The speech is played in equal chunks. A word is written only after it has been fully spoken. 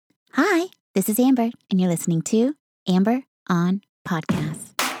Hi, this is Amber, and you're listening to Amber on Podcast.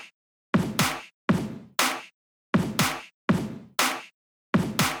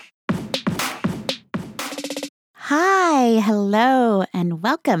 Hi, hello, and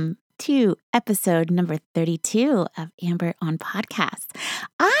welcome to episode number 32 of Amber on Podcast.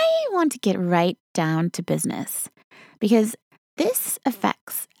 I want to get right down to business because this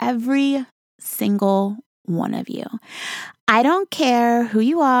affects every single one of you. I don't care who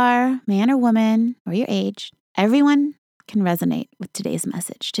you are, man or woman, or your age. Everyone can resonate with today's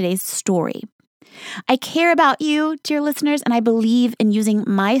message, today's story. I care about you, dear listeners, and I believe in using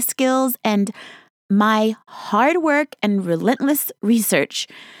my skills and my hard work and relentless research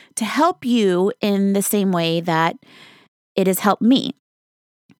to help you in the same way that it has helped me.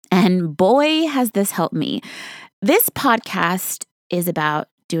 And boy, has this helped me. This podcast is about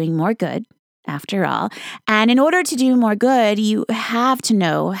doing more good, after all. And in order to do more good, you have to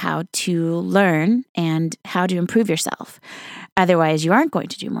know how to learn and how to improve yourself. Otherwise, you aren't going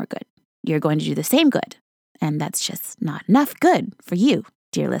to do more good. You're going to do the same good. And that's just not enough good for you,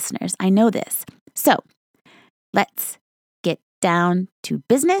 dear listeners. I know this. So let's get down to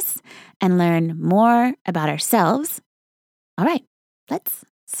business and learn more about ourselves. All right, let's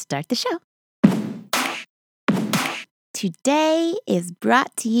start the show. Today is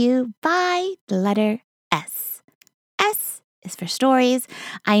brought to you by the letter S. S is for stories.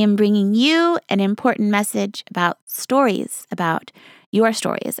 I am bringing you an important message about stories, about your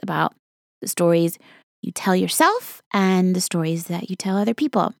stories, about the stories you tell yourself and the stories that you tell other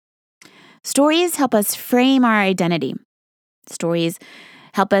people. Stories help us frame our identity. Stories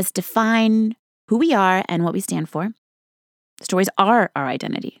help us define who we are and what we stand for. Stories are our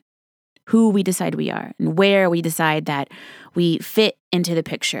identity, who we decide we are, and where we decide that we fit into the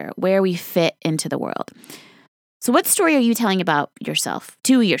picture, where we fit into the world. So what story are you telling about yourself,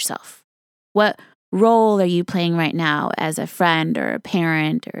 to yourself? What role are you playing right now as a friend or a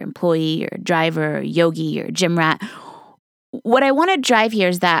parent or employee or driver or yogi or gym rat? What I want to drive here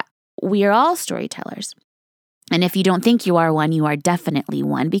is that we are all storytellers. And if you don't think you are one, you are definitely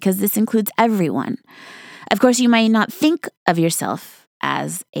one, because this includes everyone. Of course, you might not think of yourself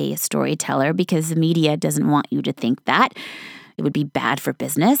as a storyteller because the media doesn't want you to think that. It would be bad for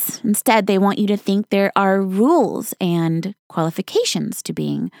business. Instead, they want you to think there are rules and qualifications to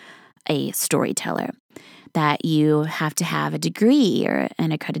being a storyteller, that you have to have a degree or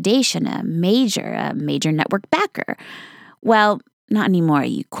an accreditation, a major network backer. Well, not anymore,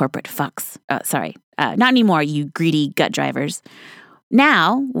 you corporate fucks. Not anymore, you greedy gut drivers.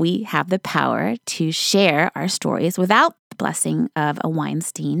 Now we have the power to share our stories without the blessing of a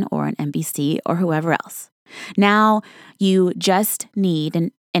Weinstein or an NBC or whoever else. Now you just need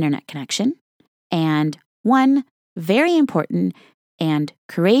an internet connection and one very important and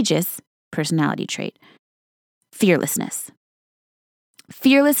courageous personality trait: fearlessness.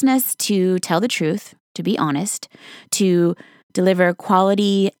 Fearlessness to tell the truth, to be honest, to deliver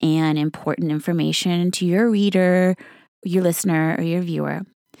quality and important information to your reader, your listener, or your viewer.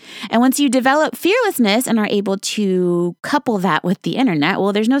 And once you develop fearlessness and are able to couple that with the internet,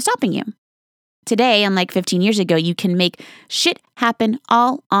 well, there's no stopping you. Today, unlike 15 years ago, you can make shit happen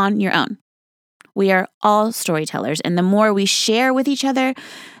all on your own. We are all storytellers, and the more we share with each other,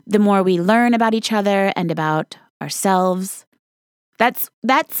 the more we learn about each other and about ourselves.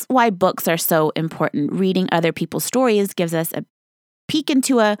 That's why books are so important. Reading other people's stories gives us a peek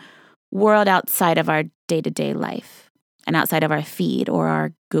into a world outside of our day-to-day life and outside of our feed or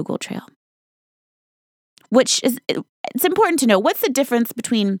our Google Trail. It's important to know, what's the difference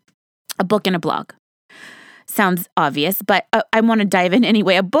between a book and a blog? Sounds obvious, but I want to dive in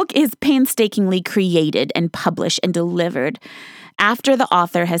anyway. A book is painstakingly created and published and delivered after the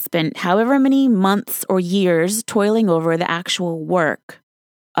author has spent however many months or years toiling over the actual work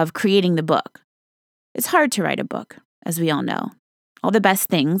of creating the book. It's hard to write a book, as we all know. All the best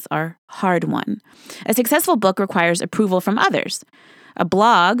things are hard-won. A successful book requires approval from others. A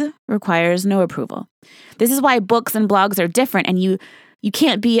blog requires no approval. This is why books and blogs are different, and you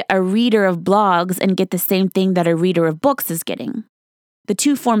can't be a reader of blogs and get the same thing that a reader of books is getting. The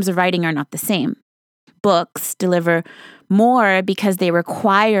two forms of writing are not the same. Books deliver more because they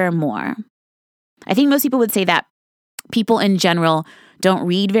require more. I think most people would say that people in general don't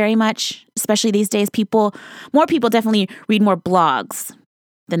read very much, especially these days. More people definitely read more blogs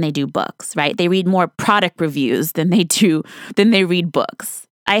than they do books, right? They read more product reviews than they read books.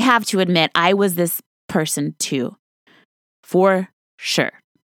 I have to admit, I was this person too, for sure.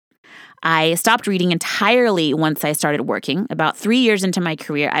 I stopped reading entirely once I started working. About 3 years into my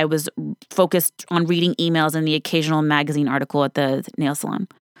career, I was focused on reading emails and the occasional magazine article at the nail salon.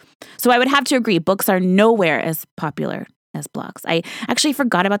 So I would have to agree, books are nowhere as popular as blogs. I actually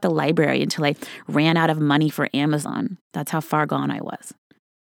forgot about the library until I ran out of money for Amazon. That's how far gone I was.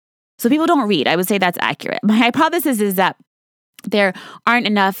 So people don't read. I would say that's accurate. My hypothesis is that there aren't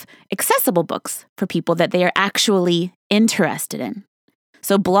enough accessible books for people that they are actually interested in.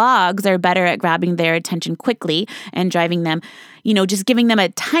 So blogs are better at grabbing their attention quickly and driving them, just giving them a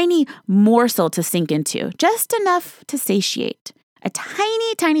tiny morsel to sink into, just enough to satiate. A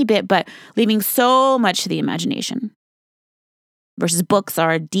tiny, tiny bit, but leaving so much to the imagination. Versus books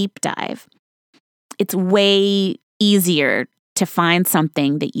are a deep dive. It's way easier to find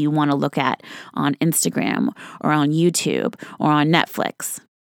something that you want to look at on Instagram or on YouTube or on Netflix.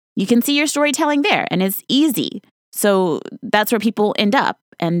 You can see your storytelling there, and it's easy. So that's where people end up,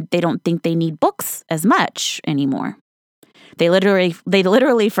 and they don't think they need books as much anymore. They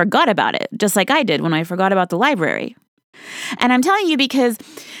literally forgot about it, just like I did when I forgot about the library. And I'm telling you because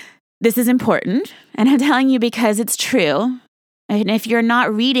this is important, and I'm telling you because it's true. And if you're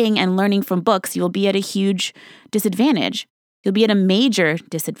not reading and learning from books, you'll be at a huge disadvantage. You'll be at a major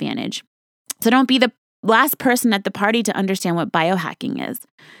disadvantage. So don't be the last person at the party to understand what biohacking is.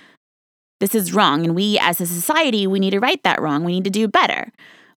 This is wrong, and we as a society, we need to right that wrong. We need to do better.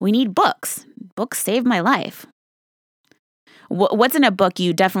 We need books. Books saved my life. What's in a book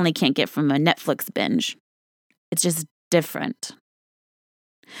you definitely can't get from a Netflix binge? It's just different.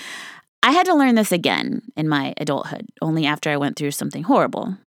 I had to learn this again in my adulthood, only after I went through something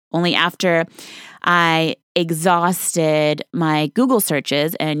horrible. Only after I exhausted my Google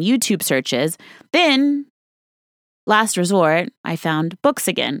searches and YouTube searches. Then, last resort, I found books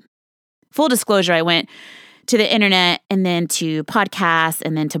again. Full disclosure, I went to the internet and then to podcasts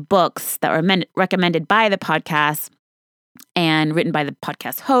and then to books that were recommended by the podcast and written by the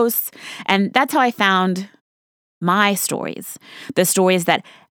podcast hosts. And that's how I found my stories, the stories that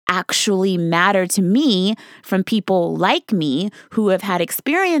actually matter to me from people like me who have had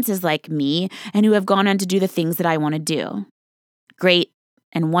experiences like me and who have gone on to do the things that I want to do. Great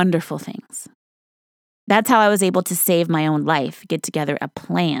and wonderful things. That's how I was able to save my own life, get together a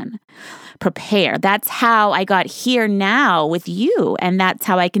plan, prepare. That's how I got here now with you. And that's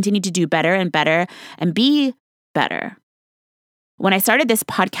how I continue to do better and better and be better. When I started this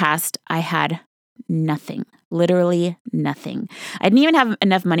podcast, I had nothing, literally nothing. I didn't even have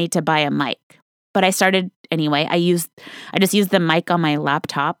enough money to buy a mic, but I started anyway. I just used the mic on my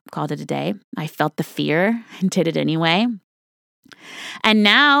laptop, called it a day. I felt the fear and did it anyway. And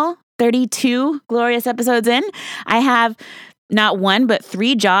now, 32 glorious episodes in, I have not one, but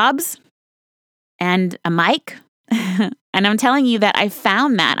 3 jobs and a mic. And I'm telling you that I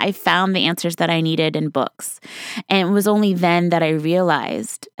found that. I found the answers that I needed in books. And it was only then that I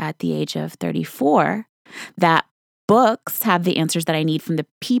realized at the age of 34 that books have the answers that I need from the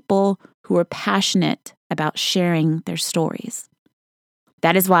people who are passionate about sharing their stories.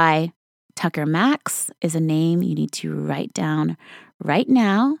 That is why Tucker Max is a name you need to write down right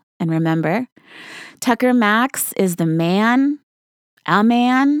now. And remember, Tucker Max is a man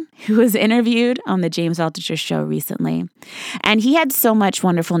who was interviewed on the James Altucher Show recently. And he had so much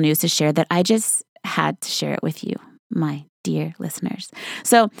wonderful news to share that I just had to share it with you, my dear listeners.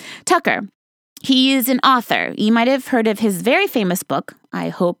 So Tucker, he is an author. You might have heard of his very famous book, I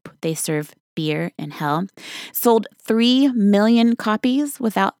Hope They Serve Beer in Hell. Sold 3 million copies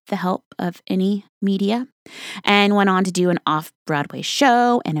without the help of any media, and went on to do an off-Broadway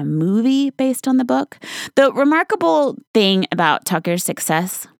show and a movie based on the book. The remarkable thing about Tucker's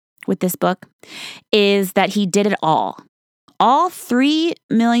success with this book is that he did it all. All 3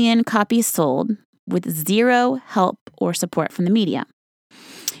 million copies sold with zero help or support from the media.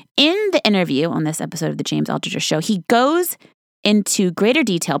 In the interview on this episode of the James Altucher Show, he goes into greater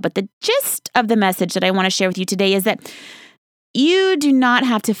detail, but the gist of the message that I want to share with you today is that you do not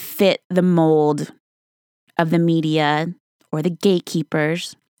have to fit the mold of the media or the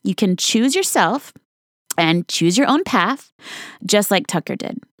gatekeepers. You can choose yourself and choose your own path, just like Tucker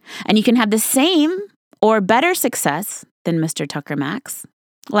did. And you can have the same or better success than Mr. Tucker Max.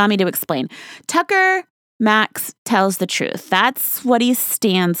 Allow me to explain. Tucker Max tells the truth. That's what he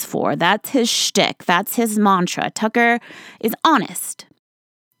stands for. That's his shtick. That's his mantra. Tucker is honest.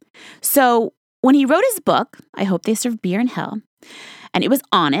 So when he wrote his book, I Hope They Serve Beer in Hell, and it was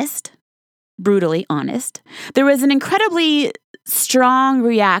honest, brutally honest, there was an incredibly strong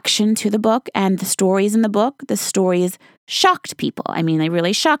reaction to the book and the stories in the book. The stories shocked people. I mean, they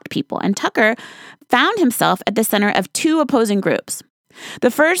really shocked people. And Tucker found himself at the center of 2 opposing groups. The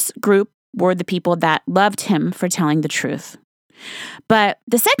first group were the people that loved him for telling the truth. But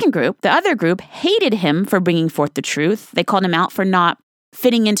the second group, the other group, hated him for bringing forth the truth. They called him out for not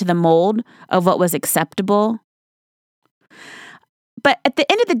fitting into the mold of what was acceptable. But at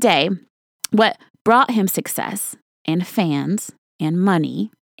the end of the day, what brought him success and fans and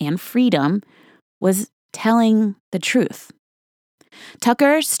money and freedom was telling the truth.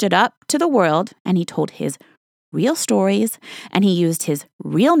 Tucker stood up to the world and he told his real stories and he used his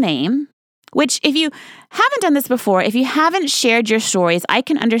real name, which if you haven't done this before, if you haven't shared your stories, I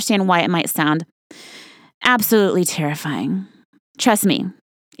can understand why it might sound absolutely terrifying. Trust me,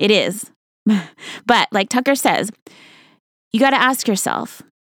 it is. But like Tucker says, you got to ask yourself,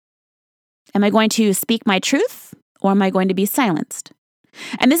 am I going to speak my truth or am I going to be silenced?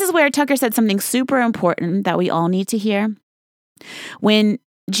 And this is where Tucker said something super important that we all need to hear. When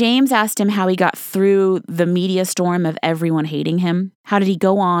James asked him how he got through the media storm of everyone hating him, how did he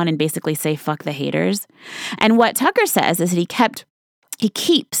go on and basically say, fuck the haters? And what Tucker says is that he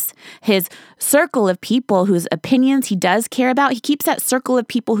keeps his circle of people whose opinions he does care about. He keeps that circle of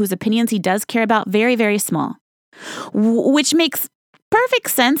people whose opinions he does care about very, very small, which makes perfect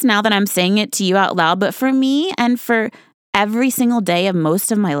sense now that I'm saying it to you out loud. But for me and for every single day of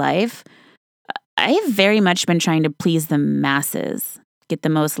most of my life, I have very much been trying to please the masses, get the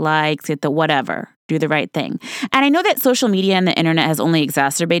most likes, get the whatever, do the right thing. And I know that social media and the internet has only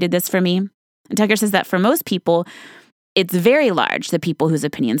exacerbated this for me. And Tucker says that for most people, it's very large, the people whose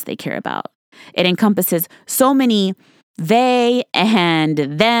opinions they care about. It encompasses so many they and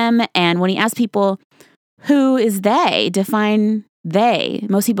them. And when he asks people, who is they? Define they.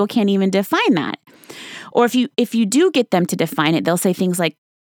 Most people can't even define that. Or if you do get them to define it, they'll say things like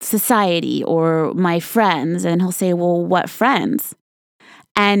society or my friends. And he'll say, well, what friends?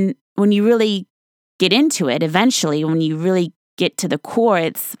 And when you really get into it, eventually, when you really get to the core,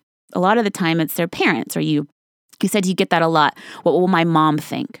 it's a lot of the time it's their parents. Or you said you get that a lot. What will my mom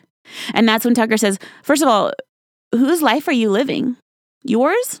think? And that's when Tucker says, first of all, whose life are you living?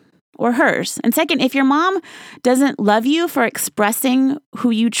 Yours or hers? And second, if your mom doesn't love you for expressing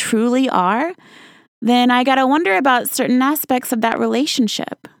who you truly are, then I got to wonder about certain aspects of that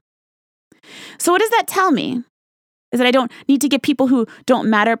relationship. So what does that tell me? Is that I don't need to give people who don't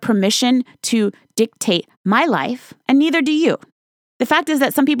matter permission to dictate my life, and neither do you. The fact is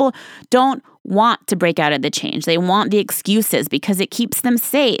that some people don't want to break out of the change. They want the excuses because it keeps them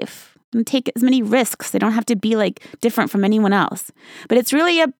safe and take as many risks. They don't have to be like different from anyone else. But it's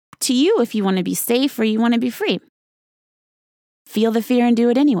really up to you if you want to be safe or you want to be free. Feel the fear and do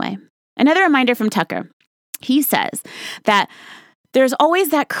it anyway. Another reminder from Tucker. He says that there's always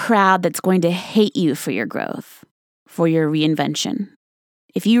that crowd that's going to hate you for your growth, for your reinvention.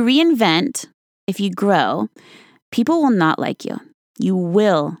 If you reinvent, if you grow, people will not like you. You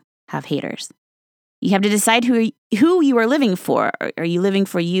will have haters. You have to decide who you are living for. Are you living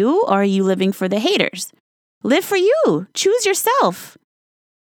for you or are you living for the haters? Live for you. Choose yourself.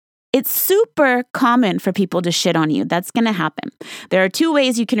 It's super common for people to shit on you. That's going to happen. There are two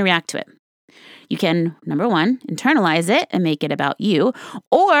ways you can react to it. You can, number one, internalize it and make it about you.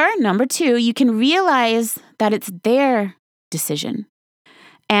 Or number two, you can realize that it's their decision.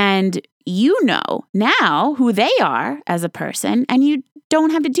 And you know now who they are as a person, and you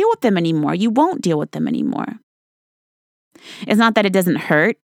don't have to deal with them anymore. You won't deal with them anymore. It's not that it doesn't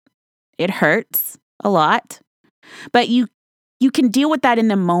hurt. It hurts a lot. But you can deal with that in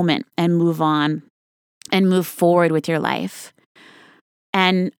the moment and move on and move forward with your life.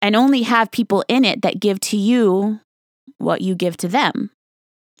 And only have people in it that give to you what you give to them.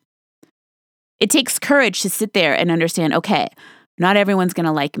 It takes courage to sit there and understand, okay, not everyone's going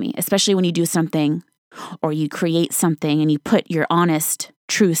to like me, especially when you do something or you create something and you put your honest,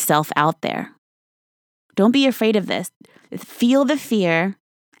 true self out there. Don't be afraid of this. Feel the fear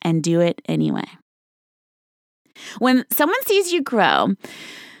and do it anyway. When someone sees you grow,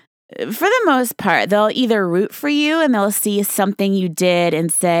 for the most part, they'll either root for you and they'll see something you did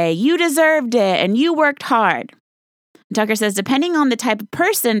and say, you deserved it and you worked hard. Tucker says, depending on the type of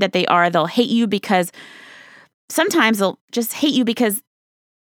person that they are, they'll hate you because sometimes they'll just hate you because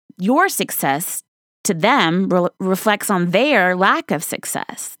your success to them reflects on their lack of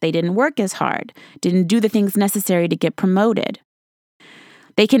success. They didn't work as hard, didn't do the things necessary to get promoted.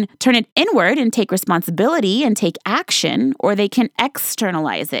 They can turn it inward and take responsibility and take action, or they can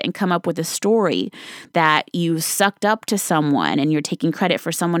externalize it and come up with a story that you sucked up to someone and you're taking credit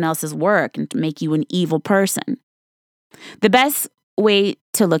for someone else's work and to make you an evil person. The best way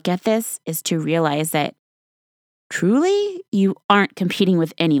to look at this is to realize that truly you aren't competing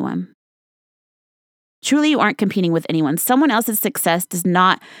with anyone. Truly you aren't competing with anyone. Someone else's success does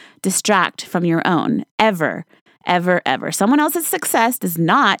not distract from your own, ever. Ever, ever. Someone else's success does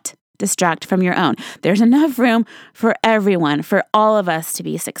not distract from your own. There's enough room for everyone, for all of us to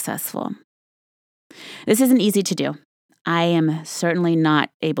be successful. This isn't easy to do. I am certainly not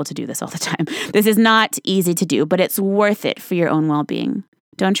able to do this all the time. This is not easy to do, but it's worth it for your own well-being.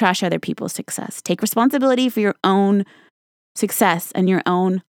 Don't trash other people's success. Take responsibility for your own success and your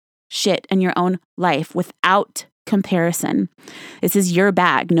own shit and your own life without comparison. This is your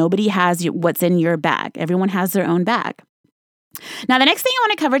bag. Nobody has what's in your bag. Everyone has their own bag. Now, the next thing I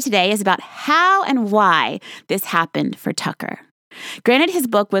want to cover today is about how and why this happened for Tucker. Granted, his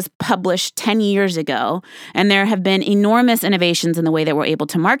book was published 10 years ago, and there have been enormous innovations in the way that we're able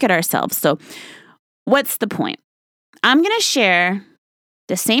to market ourselves. So what's the point? I'm going to share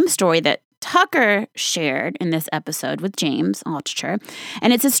the same story that Tucker shared in this episode with James Altucher.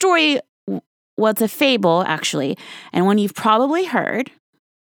 And it's a story, well, it's a fable, actually, and one you've probably heard.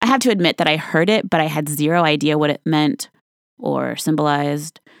 I have to admit that I heard it, but I had zero idea what it meant or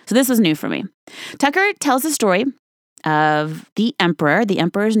symbolized. So this was new for me. Tucker tells the story of the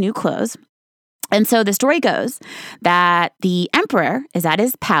emperor's new clothes. And so the story goes that the emperor is at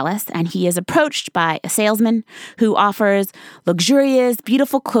his palace and he is approached by a salesman who offers luxurious,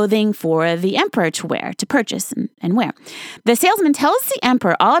 beautiful clothing for the emperor to wear, to purchase and wear. The salesman tells the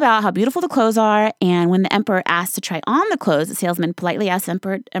emperor all about how beautiful the clothes are, and when the emperor asks to try on the clothes, the salesman politely asks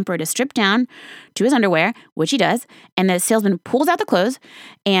the emperor to strip down to his underwear, which he does, and the salesman pulls out the clothes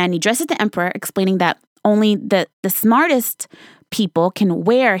and he dresses the emperor, explaining that only the smartest people can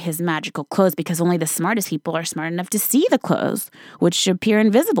wear his magical clothes because only the smartest people are smart enough to see the clothes, which appear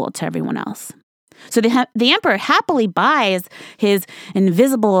invisible to everyone else. So the emperor happily buys his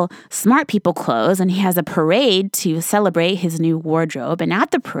invisible smart people clothes, and he has a parade to celebrate his new wardrobe. And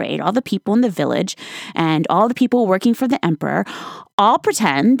at the parade, all the people in the village and all the people working for the emperor all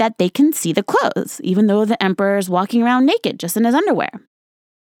pretend that they can see the clothes, even though the emperor is walking around naked, just in his underwear.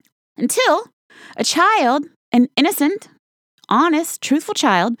 Until a child, an innocent, honest, truthful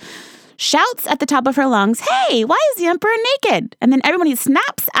child, shouts at the top of her lungs, "Hey, why is the emperor naked?" And then everybody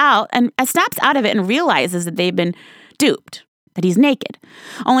snaps out of it and realizes that they've been duped, that he's naked.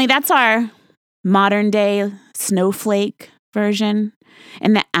 Only that's our modern day snowflake version.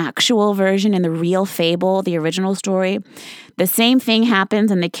 In the actual version, in the real fable, the original story, the same thing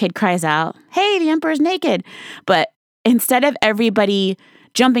happens and the kid cries out, "Hey, the emperor's naked." But instead of everybody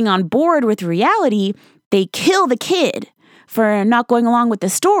jumping on board with reality, they kill the kid for not going along with the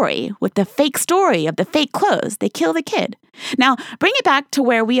story, with the fake story of the fake clothes. They kill the kid. Now, bring it back to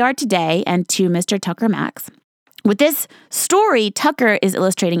where we are today and to Mr. Tucker Max. With this story, Tucker is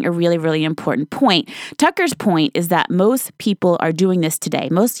illustrating a really, really important point. Tucker's point is that most people are doing this today.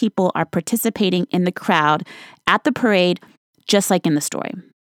 Most people are participating in the crowd at the parade, just like in the story.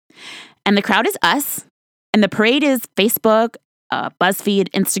 And the crowd is us, and the parade is Facebook, BuzzFeed,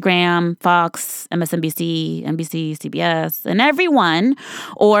 Instagram, Fox, MSNBC, NBC, CBS, and everyone,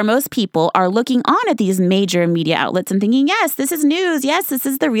 or most people, are looking on at these major media outlets and thinking, yes, this is news. Yes, this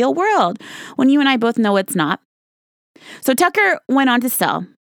is the real world, when you and I both know it's not. So Tucker went on to sell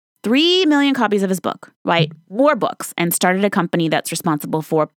 3 million copies of his book, write more books, and started a company that's responsible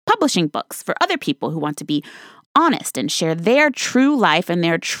for publishing books for other people who want to be honest and share their true life and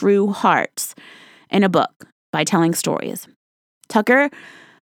their true hearts in a book by telling stories. Tucker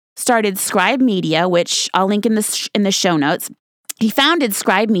started Scribe Media, which I'll link in the show notes. He founded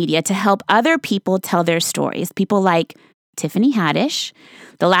Scribe Media to help other people tell their stories. People like Tiffany Haddish,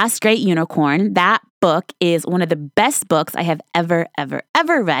 The Last Great Unicorn. That book is one of the best books I have ever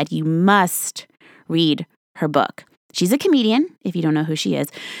read. You must read her book. She's a comedian, if you don't know who she is.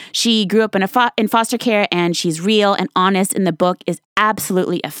 She grew up in foster care, and she's real and honest, and the book is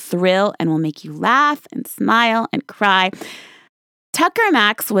absolutely a thrill and will make you laugh and smile and cry. Tucker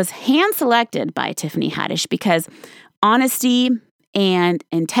Max was hand-selected by Tiffany Haddish because honesty and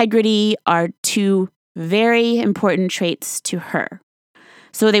integrity are two very important traits to her.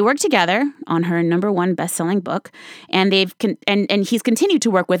 So they worked together on her #1 best-selling book, and he's continued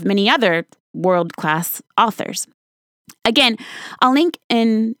to work with many other world-class authors. Again, I'll link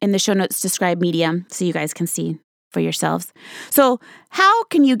in the show notes to Scribe Media so you guys can see for yourselves. So how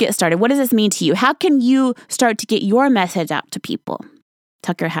can you get started? What does this mean to you? How can you start to get your message out to people?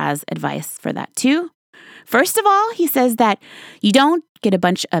 Tucker has advice for that too. First of all, he says that you don't get a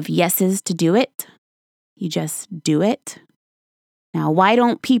bunch of yeses to do it. You just do it. Now, why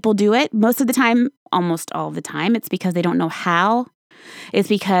don't people do it? Most of the time, almost all of the time, it's because they don't know how. It's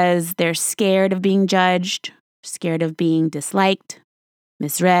because they're scared of being judged, scared of being disliked,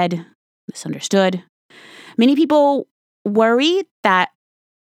 misread, misunderstood. Many people worry that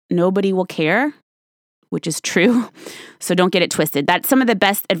nobody will care which is true. So don't get it twisted. That's some of the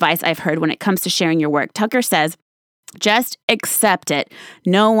best advice I've heard when it comes to sharing your work. Tucker says, just accept it.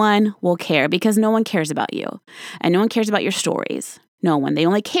 No one will care because no one cares about you and no one cares about your stories. No one. They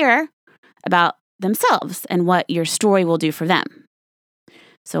only care about themselves and what your story will do for them.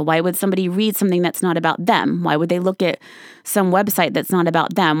 So why would somebody read something that's not about them? Why would they look at some website that's not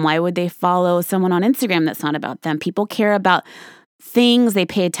about them? Why would they follow someone on Instagram that's not about them? People care about things, they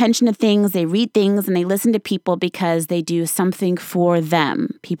pay attention to things, they read things, and they listen to people because they do something for them.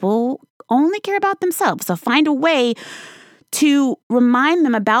 People only care about themselves. So find a way to remind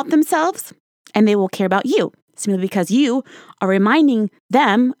them about themselves, and they will care about you. Simply because you are reminding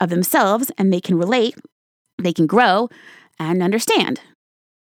them of themselves, and they can relate, they can grow, and understand.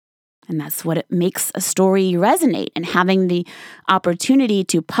 And that's what it makes a story resonate. And having the opportunity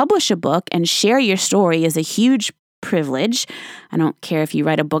to publish a book and share your story is a huge privilege. I don't care if you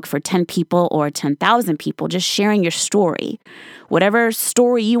write a book for 10 people or 10,000 people, just sharing your story. Whatever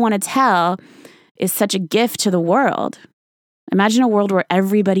story you want to tell is such a gift to the world. Imagine a world where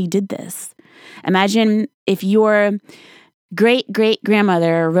everybody did this. Imagine if your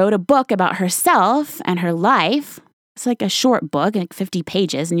great-great-grandmother wrote a book about herself and her life. It's like a short book, like 50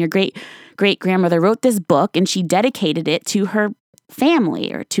 pages, and your great-great-grandmother wrote this book and she dedicated it to her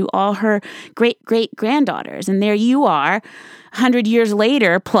family or to all her great-great-granddaughters. And there you are, 100 years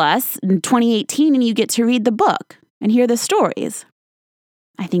later plus, in 2018, and you get to read the book and hear the stories.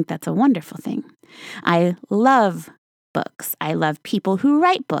 I think that's a wonderful thing. I love books. I love people who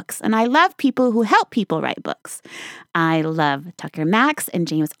write books, and I love people who help people write books. I love Tucker Max and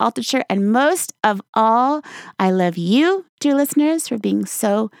James Altucher, and most of all, I love you, dear listeners, for being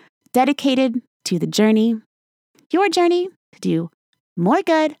so dedicated to the journey, your journey to do more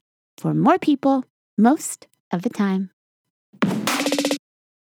good for more people most of the time. Have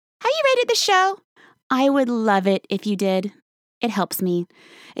you rated the show? I would love it if you did. It helps me.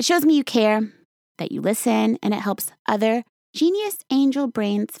 It shows me you care, that you listen, and it helps other genius angel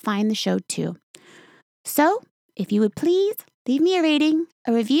brains find the show too. So, if you would please leave me a rating,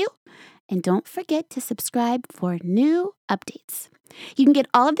 a review, and don't forget to subscribe for new updates. You can get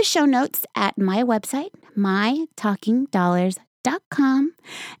all of the show notes at my website, mytalkingdollars.com.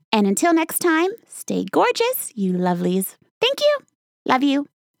 And until next time, stay gorgeous, you lovelies. Thank you. Love you.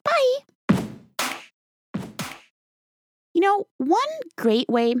 Bye. You know, one great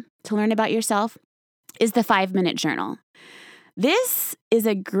way to learn about yourself is the 5-minute journal. This is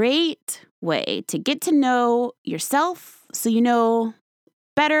a great way to get to know yourself so you know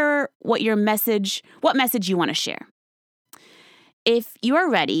better what message you want to share. If you are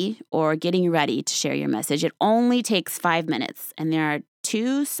ready or getting ready to share your message, it only takes 5 minutes, and there are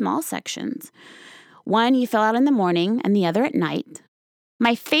 2 small sections. One you fill out in the morning and the other at night.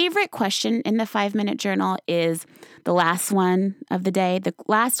 My favorite question in the 5-minute journal is the last one of the day, the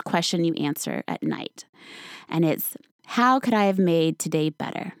last question you answer at night. And it's, how could I have made today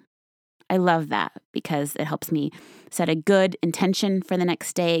better? I love that because it helps me set a good intention for the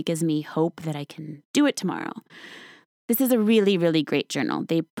next day. It gives me hope that I can do it tomorrow. This is a really, really great journal.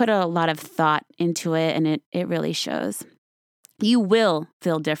 They put a lot of thought into it, and it really shows. You will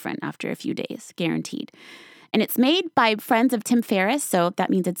feel different after a few days, guaranteed. And it's made by friends of Tim Ferriss, so that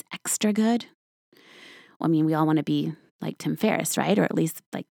means it's extra good. Well, I mean, we all want to be like Tim Ferriss, right? Or at least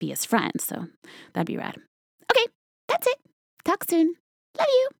like be his friend, so that'd be rad. Okay, that's it. Talk soon. Love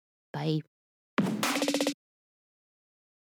you. Bye.